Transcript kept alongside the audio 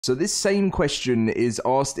So this same question is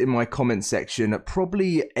asked in my comment section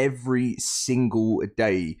probably every single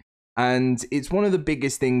day. And it's one of the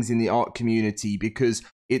biggest things in the ARK community because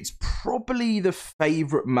it's probably the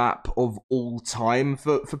favorite map of all time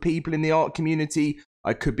for people in the ARK community.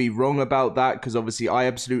 I could be wrong about that because obviously I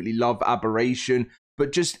absolutely love Aberration,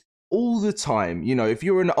 but just all the time, you know, if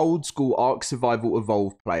you're an old school ARK Survival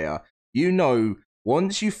Evolved player, you know,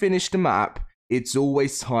 once you finish the map, it's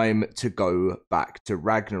always time to go back to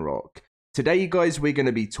Ragnarok. Today, guys, we're going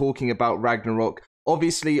to be talking about Ragnarok.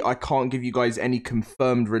 Obviously, I can't give you guys any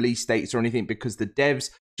confirmed release dates or anything because the devs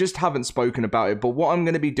just haven't spoken about it. But what I'm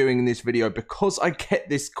going to be doing in this video, because I get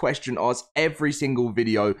this question asked every single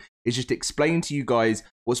video, is just explain to you guys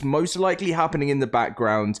what's most likely happening in the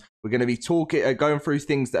background. We're going to be going through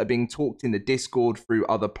things that are being talked in the Discord through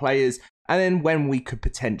other players, and then when we could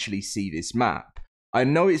potentially see this map. I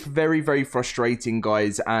know it's very, very frustrating,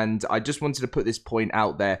 guys, and I just wanted to put this point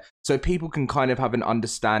out there so people can kind of have an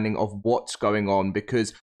understanding of what's going on,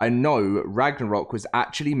 because I know Ragnarok was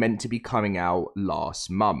actually meant to be coming out last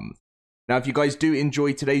month. Now, if you guys do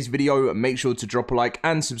enjoy today's video, make sure to drop a like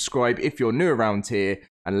and subscribe if you're new around here,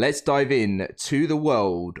 and let's dive in to the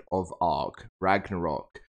world of ARK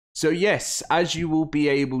Ragnarok. So yes, as you will be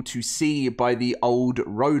able to see by the old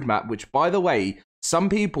roadmap, which, by the way, some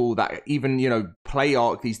people that even, you know, play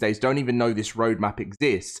ARK these days don't even know this roadmap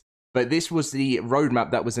exists. But this was the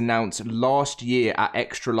roadmap that was announced last year at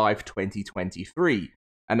Extra Life 2023.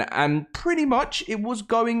 And pretty much it was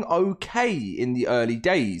going okay in the early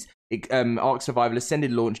days. ARK Survival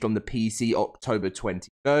Ascended launched on the PC October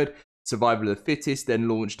 23rd. Survival of the Fittest then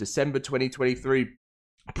launched December 2023.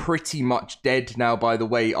 Pretty much dead now, by the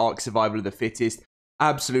way, ARK Survival of the Fittest.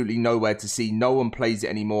 Absolutely nowhere to see. No one plays it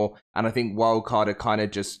anymore. And I think Wildcard are kind of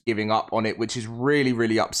just giving up on it, which is really,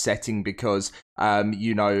 really upsetting because,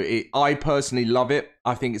 you know, I personally love it.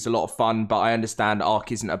 I think it's a lot of fun, but I understand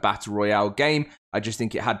ARK isn't a battle royale game. I just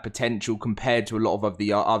think it had potential compared to a lot of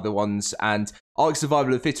the other ones. And ARK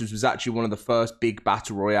Survival of the Fittest was actually one of the first big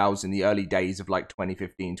battle royales in the early days of like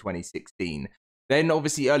 2015, 2016. Then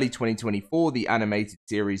obviously early 2024, the animated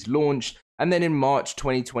series launched. And then in March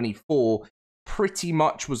 2024, pretty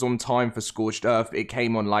much was on time for Scorched Earth. It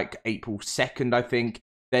came on like April 2nd, I think.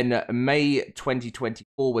 Then May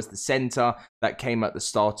 2024 was the center. That came at the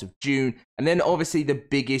start of June. And then obviously the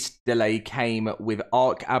biggest delay came with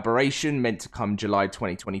ARK Aberration, meant to come July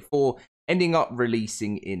 2024, ending up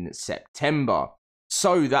releasing in September.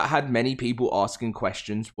 So that had many people asking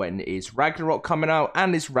questions, when is Ragnarok coming out?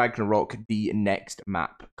 And is Ragnarok the next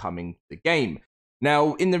map coming to the game?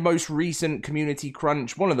 Now, in the most recent community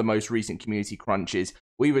crunch, one of the most recent community crunches,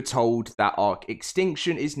 we were told that ARK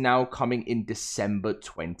Extinction is now coming in December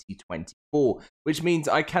 2024, which means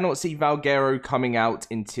I cannot see Valguero coming out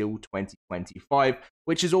until 2025,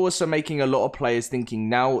 which is also making a lot of players thinking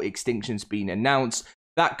now Extinction's been announced,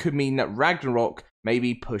 that could mean that Ragnarok may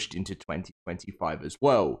be pushed into 2025 as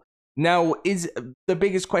well. Now, is the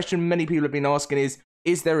biggest question many people have been asking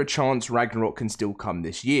is there a chance Ragnarok can still come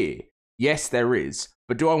this year? Yes, there is.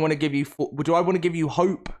 But do I want to give you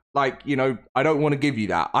hope? Like, you know, I don't want to give you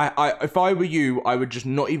that. If I were you, I would just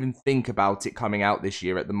not even think about it coming out this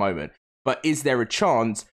year at the moment. But is there a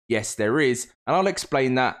chance? Yes, there is. And I'll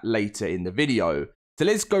explain that later in the video. So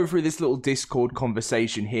let's go through this little Discord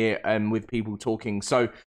conversation here with people talking. So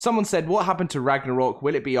someone said, what happened to Ragnarok?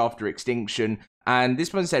 Will it be after Extinction? And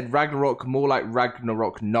this one said, Ragnarok, more like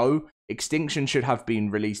Ragnarok, no. Extinction should have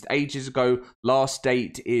been released ages ago. Last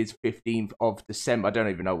date is 15th of December. I don't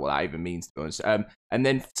even know what that even means, to be honest. And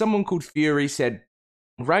then someone called Fury said,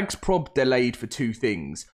 Rag's prob delayed for two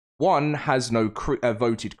things. One, has no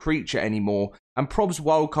voted creature anymore, and Prob's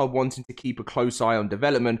wildcard wanting to keep a close eye on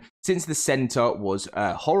development since the center was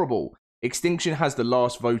horrible. Extinction has the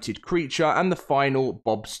last voted creature and the final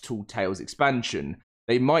Bob's Tall Tales expansion.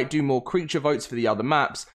 They might do more creature votes for the other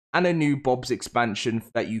maps, and a new Bob's expansion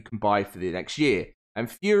that you can buy for the next year.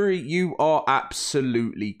 And Fury, you are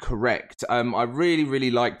absolutely correct. I really,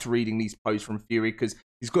 really liked reading these posts from Fury because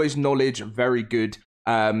he's got his knowledge very good.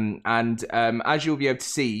 As you'll be able to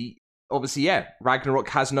see, obviously, yeah, Ragnarok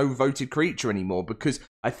has no voted creature anymore because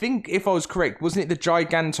I think, if I was correct, wasn't it the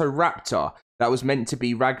Gigantoraptor that was meant to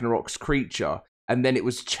be Ragnarok's creature? And then it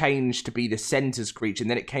was changed to be the center's creature,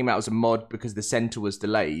 and then it came out as a mod because the center was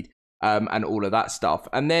delayed. And all of that stuff.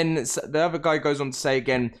 And then the other guy goes on to say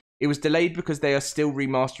again, it was delayed because they are still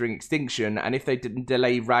remastering Extinction, and if they didn't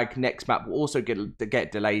delay Rag, next map will also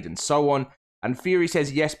get delayed, and so on. And Fury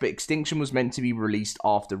says, yes, but Extinction was meant to be released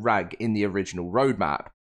after Rag in the original roadmap.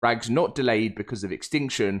 Rag's not delayed because of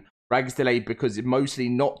Extinction. Rag is delayed because it's mostly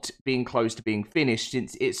not being close to being finished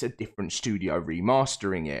since it's a different studio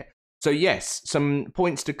remastering it. So yes, some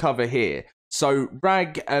points to cover here. So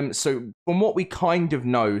Rag, so from what we kind of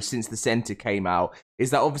know since the center came out,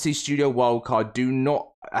 is that obviously Studio Wildcard do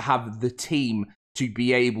not have the team to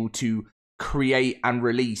be able to create and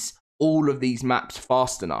release all of these maps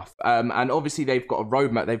fast enough. And obviously they've got a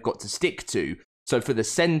roadmap they've got to stick to. So for the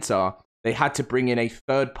center, they had to bring in a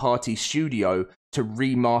third-party studio to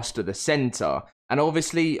remaster the center. And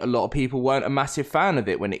obviously a lot of people weren't a massive fan of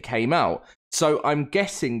it when it came out. So I'm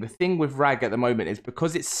guessing the thing with Rag at the moment is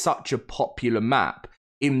because it's such a popular map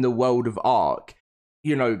in the world of ARK,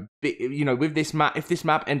 with this map, if this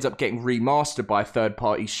map ends up getting remastered by a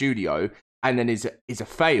third-party studio and then is a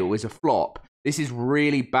fail, is a flop, this is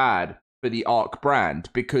really bad for the ARK brand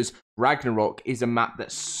because Ragnarok is a map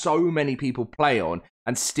that so many people play on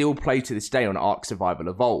and still play to this day on ARK Survival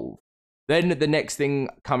Evolved. Then the next thing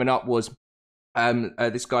coming up was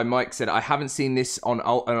this guy Mike said, I haven't seen this on an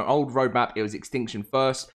old roadmap. It was Extinction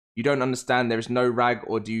first. You don't understand there is no Rag,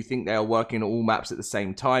 or do you think they are working on all maps at the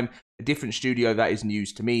same time? A different studio, that is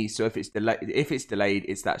news to me. So if it's delayed,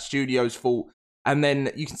 it's that studio's fault. And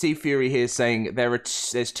then you can see Fury here saying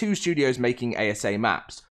there's two studios making ASA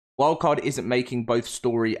maps. Wildcard isn't making both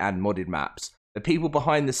story and modded maps. The people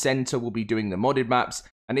behind the center will be doing the modded maps,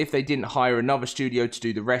 and if they didn't hire another studio to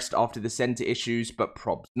do the rest after the center issues, but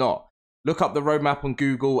probs not. Look up the roadmap on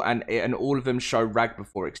Google, and all of them show Rag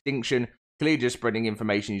before Extinction. Clearly just spreading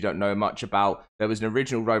information you don't know much about. There was an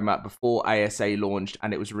original roadmap before ASA launched,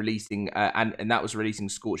 and it was releasing, and that was releasing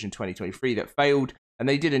Scorch in 2023 that failed, and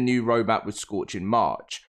they did a new roadmap with Scorch in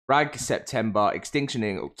March. Rag September, Extinction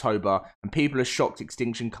in October, and people are shocked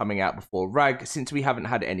Extinction coming out before Rag since we haven't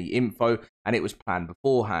had any info and it was planned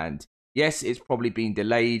beforehand. Yes, it's probably been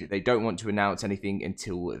delayed. They don't want to announce anything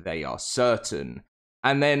until they are certain.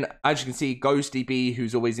 And then, as you can see, GhostDB,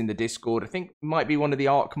 who's always in the Discord, I think might be one of the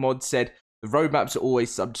ARK mods, said the roadmaps are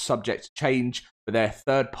always subject to change, but their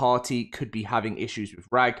third party could be having issues with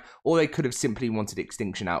Rag, or they could have simply wanted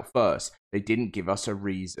Extinction out first. They didn't give us a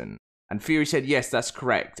reason. And Fury said, yes, that's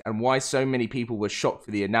correct, and why so many people were shocked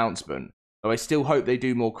for the announcement. Though I still hope they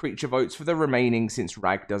do more creature votes for the remaining since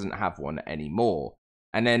Rag doesn't have one anymore.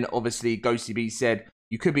 And then, obviously, GhostDB said,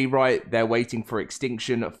 you could be right, they're waiting for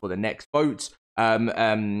Extinction for the next votes,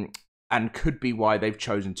 and could be why they've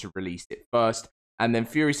chosen to release it first. And then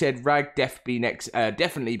Fury said, Rag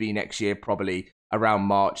definitely be next year, probably around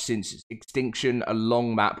March, since Extinction, a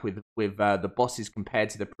long map with the bosses compared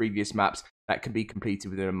to the previous maps that can be completed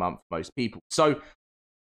within a month for most people. So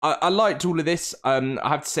I liked all of this. I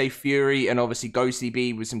have to say Fury and obviously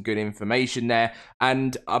GhostDB with some good information there.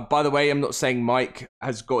 And by the way, I'm not saying Mike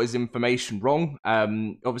has got his information wrong.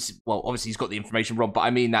 Obviously he's got the information wrong, but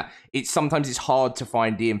I mean that sometimes it's hard to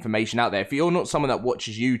find the information out there. If you're not someone that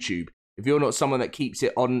watches YouTube, if you're not someone that keeps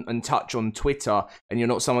it on and touch on Twitter, and you're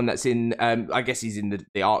not someone that's in, I guess he's in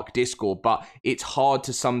the ARK Discord, but it's hard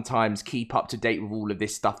to sometimes keep up to date with all of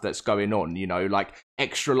this stuff that's going on, like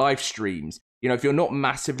extra live streams. If you're not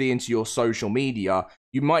massively into your social media,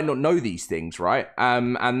 you might not know these things, right?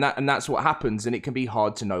 And that's what happens, and it can be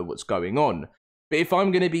hard to know what's going on. But if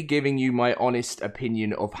I'm going to be giving you my honest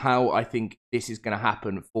opinion of how I think this is going to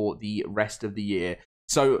happen for the rest of the year,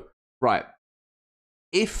 so right.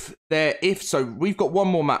 So we've got one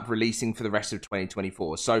more map releasing for the rest of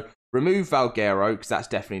 2024. So remove Valguero, because that's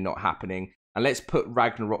definitely not happening. And let's put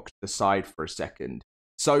Ragnarok to the side for a second.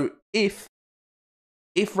 So if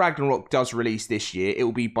Ragnarok does release this year, it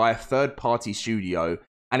will be by a third-party studio,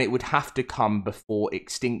 and it would have to come before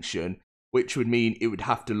Extinction, which would mean it would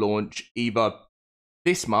have to launch either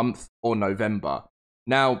this month or November.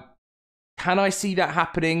 Now, can I see that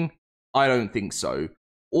happening? I don't think so.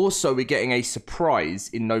 Also, we're getting a surprise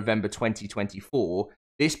in November 2024.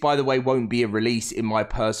 This, by the way, won't be a release in my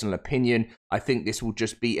personal opinion. I think this will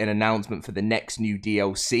just be an announcement for the next new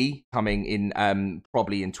DLC coming in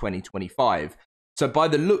probably in 2025. So by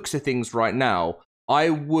the looks of things right now, I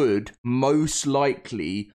would most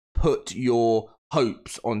likely put your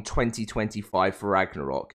hopes on 2025 for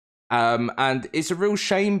Ragnarok. And it's a real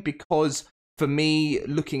shame because for me,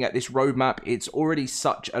 looking at this roadmap, it's already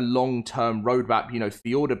such a long-term roadmap.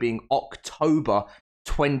 Fjorda being October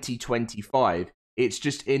 2025. It's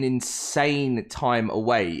just an insane time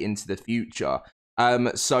away into the future.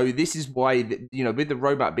 So this is why, with the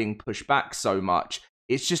roadmap being pushed back so much,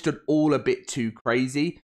 it's just all a bit too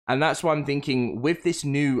crazy. And that's why I'm thinking, with this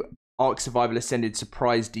new ARK Survival Ascended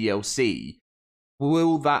surprise DLC,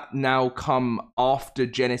 will that now come after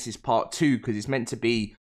Genesis Part 2? Because it's meant to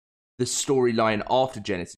be the storyline after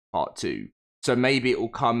Genesis Part 2. So maybe it will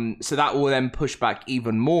come, so that will then push back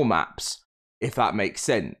even more maps, if that makes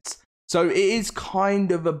sense. So it is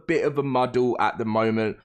kind of a bit of a muddle at the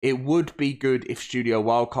moment. It would be good if Studio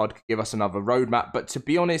Wildcard could give us another roadmap, but to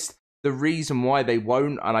be honest, the reason why they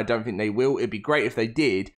won't, and I don't think they will, it'd be great if they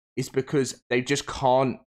did, is because they just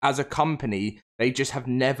can't, as a company, they just have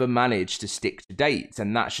never managed to stick to dates,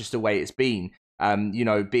 and that's just the way it's been. You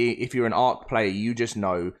know, if you're an ARK player, you just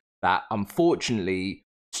know that, unfortunately,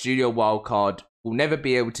 Studio Wildcard will never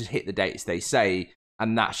be able to hit the dates they say,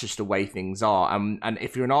 and that's just the way things are. And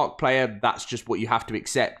if you're an ARK player, that's just what you have to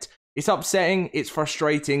accept. It's upsetting, it's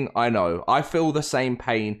frustrating, I know. I feel the same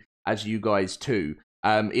pain as you guys too.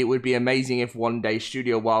 It would be amazing if one day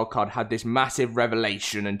Studio Wildcard had this massive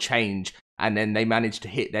revelation and change, and then they managed to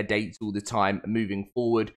hit their dates all the time moving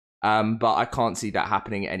forward. But I can't see that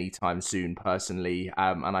happening anytime soon, personally.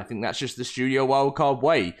 And I think that's just the Studio Wildcard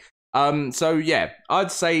way. So yeah,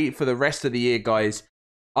 I'd say for the rest of the year, guys,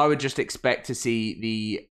 I would just expect to see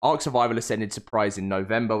the ARK Survival Ascended surprise in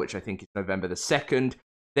November, which I think is November the 2nd.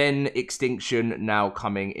 Then Extinction now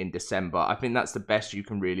coming in December. I think that's the best you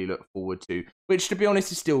can really look forward to, which, to be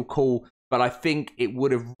honest, is still cool. But I think it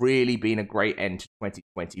would have really been a great end to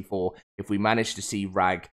 2024 if we managed to see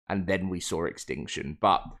Rag and then we saw Extinction.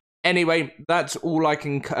 But anyway, that's all I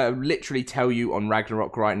can literally tell you on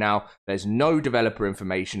Ragnarok right now. There's no developer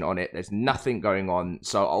information on it. There's nothing going on.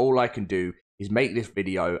 So all I can do is make this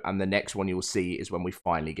video, and the next one you'll see is when we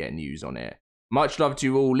finally get news on it. Much love to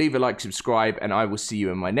you all. Leave a like, subscribe, and I will see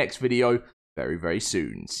you in my next video very, very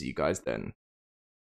soon. See you guys then.